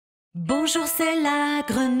Bonjour, c'est la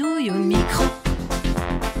grenouille au micro,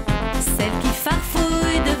 celle qui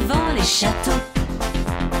farfouille devant les châteaux.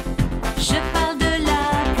 Je parle de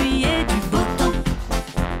la pluie et du beau temps,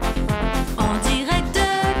 en direct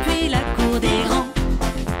depuis la cour des grands.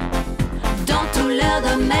 Dans tout leur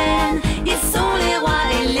domaine, ils sont les rois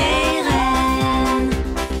et les reines.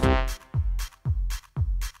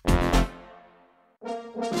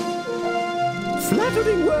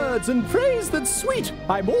 Flattering words and praise that's sweet.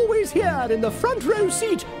 I'm always here in the front row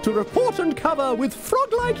seat to report and cover with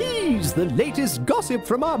frog-like ease the latest gossip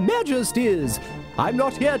from our majesties. I'm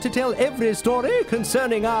not here to tell every story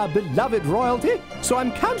concerning our beloved royalty, so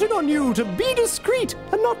I'm counting on you to be discreet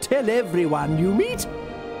and not tell everyone you meet.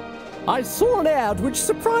 I saw an ad which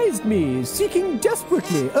surprised me, seeking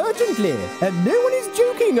desperately, urgently, and no one is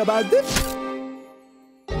joking about this.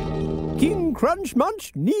 King Crunch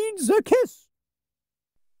Munch needs a kiss.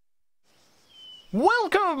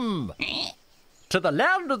 Welcome to the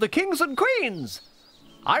land of the kings and queens.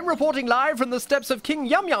 I'm reporting live from the steps of King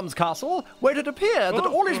Yum Yum's castle, where it appears that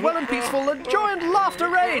all is well and peaceful and joy and laughter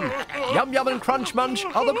reign. Yum Yum and Crunch Munch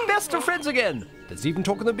are the best of friends again. There's even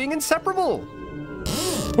talk of them being inseparable.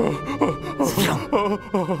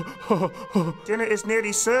 Dinner is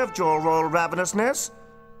nearly served, your royal ravenousness.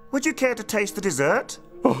 Would you care to taste the dessert?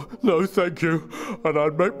 Oh, no, thank you. And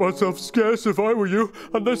I'd make myself scarce if I were you,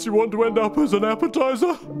 unless you want to end up as an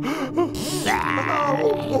appetizer.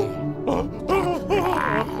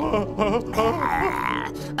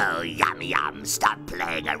 Oh, Yum Yum, stop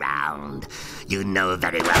playing around. You know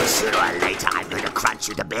very well sooner or later I'm going to crunch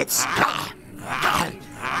you to bits.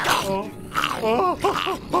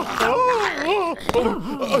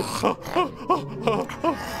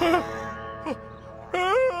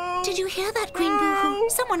 Did you hear that, Queen Boo-hoo?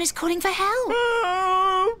 Someone is calling for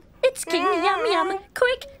help. It's King Yum Yum.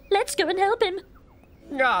 Quick, let's go and help him.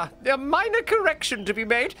 A minor correction to be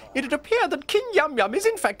made. It'd appear that King Yum Yum is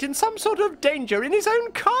in fact in some sort of danger in his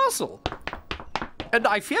own castle. And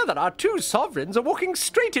I fear that our two sovereigns are walking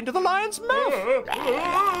straight into the lion's mouth.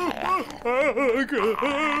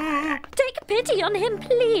 Take pity on him,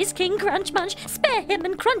 please, King Crunch Munch. Spare him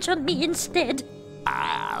and crunch on me instead.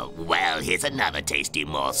 Well, here's another tasty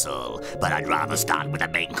morsel. But I'd rather start with the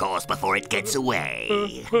main course before it gets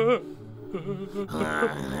away.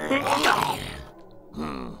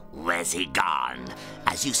 Where's he gone?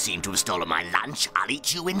 As you seem to have stolen my lunch, I'll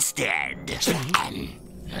eat you instead.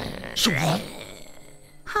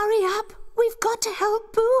 Hurry up. We've got to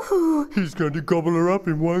help Boo-hoo. He's going to gobble her up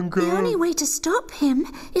in one go. The only way to stop him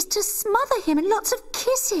is to smother him in lots of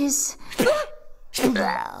kisses.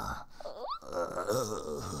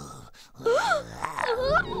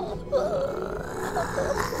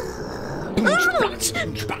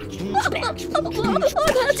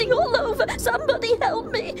 hurting all over. Somebody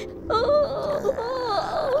help me.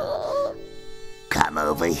 Come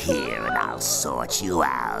over here and I'll sort you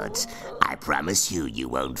out. I promise you, you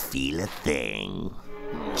won't feel a thing.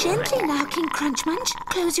 Gently now, King Crunch Munch.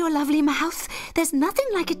 Close your lovely mouth. There's nothing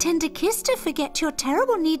like a tender kiss to forget your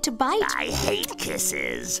terrible need to bite. I hate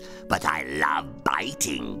kisses, but I love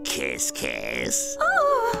biting kiss.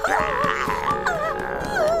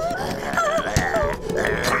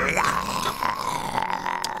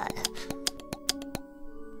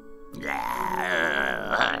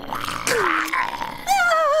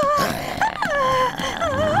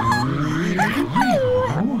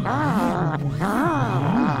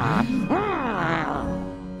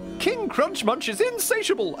 King Crunch Munch is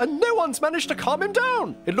insatiable, and no one's managed to calm him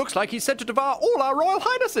down. It looks like he's set to devour all our royal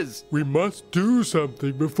highnesses. We must do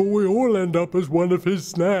something before we all end up as one of his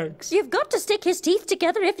snacks. You've got to stick his teeth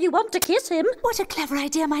together if you want to kiss him. What a clever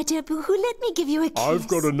idea, my dear Boo-hoo. Let me give you a kiss. I've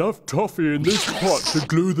got enough toffee in this pot to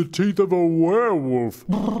glue the teeth of a werewolf.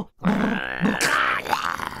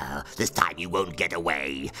 This time you won't get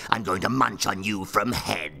away. I'm going to munch on you from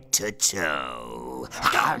head to toe.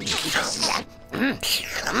 You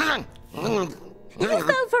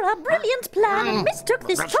fell for our brilliant plan and mistook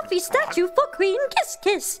this toffee statue for Queen Kiss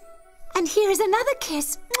Kiss. And here is another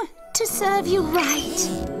kiss to serve you right.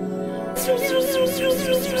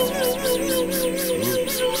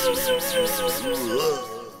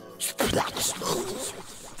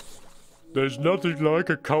 There's nothing like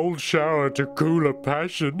a cold shower to cool a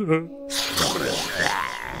passion.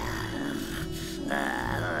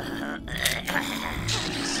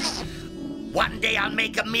 One day I'll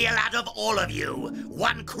make a meal out of all of you.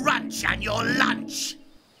 One crunch and your lunch.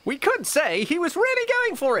 We could say he was really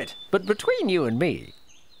going for it, but between you and me,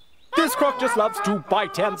 this croc just loves to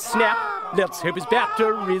bite and snap. Let's hope his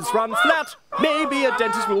batteries run flat. Maybe a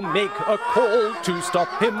dentist will make a call to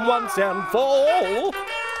stop him once and for all.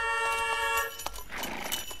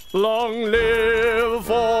 Long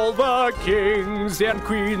live all the kings and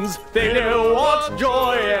queens. They know what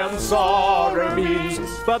joy and sorrow means,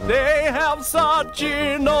 but they have such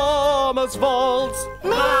enormous faults.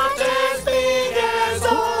 Not as big as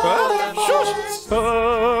all the faults.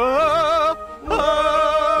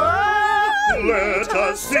 Let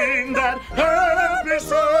us sing that happy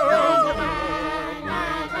song.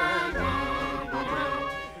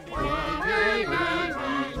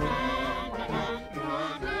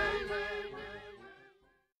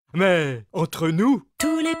 Mais entre nous,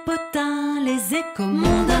 Tous les potins, les échos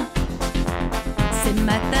mondains. C'est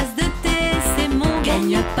ma tasse de thé, c'est mon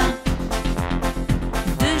gagne-pain.